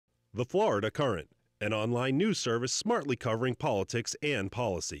The Florida Current, an online news service smartly covering politics and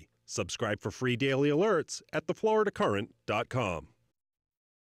policy. Subscribe for free daily alerts at thefloridacurrent.com.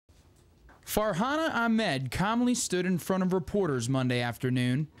 Farhana Ahmed calmly stood in front of reporters Monday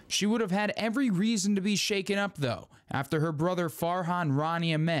afternoon. She would have had every reason to be shaken up, though, after her brother Farhan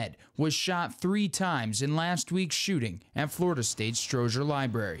Ronnie Ahmed was shot 3 times in last week's shooting at Florida State Stroger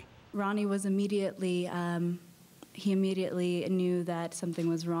Library. Ronnie was immediately knew that something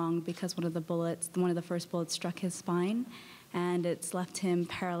was wrong because one of the first bullets struck his spine, and it's left him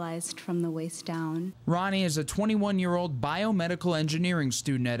paralyzed from the waist down. Ronnie is a 21-year-old biomedical engineering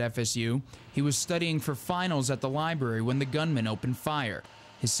student at FSU. He was studying for finals at the library when the gunman opened fire.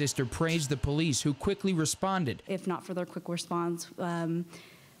 His sister praised the police, who quickly responded. If not for their quick response,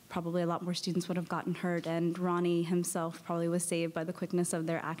 probably a lot more students would have gotten hurt, and Ronnie himself probably was saved by the quickness of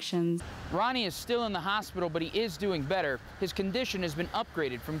their actions. Ronnie is still in the hospital, but he is doing better. His condition has been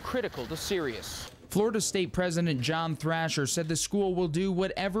upgraded from critical to serious. Florida State President John Thrasher said the school will do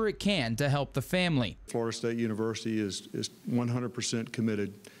whatever it can to help the family. Florida State University is 100%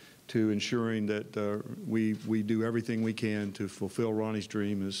 committed to ensuring that we do everything we can to fulfill Ronnie's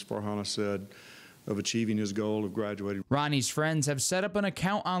dream, as Farhana said, of achieving his goal of graduating. Ronnie's friends have set up an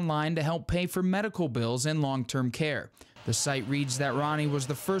account online to help pay for medical bills and long-term care. The site reads that Ronnie was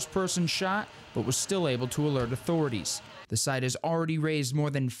the first person shot, but was still able to alert authorities. The site has already raised more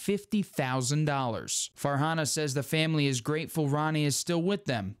than $50,000. Farhana says the family is grateful Ronnie is still with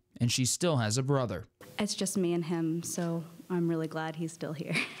them, and she still has a brother. It's just me and him, so I'm really glad he's still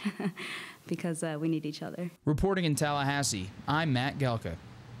here because we need each other. Reporting in Tallahassee, I'm Matt Gelka.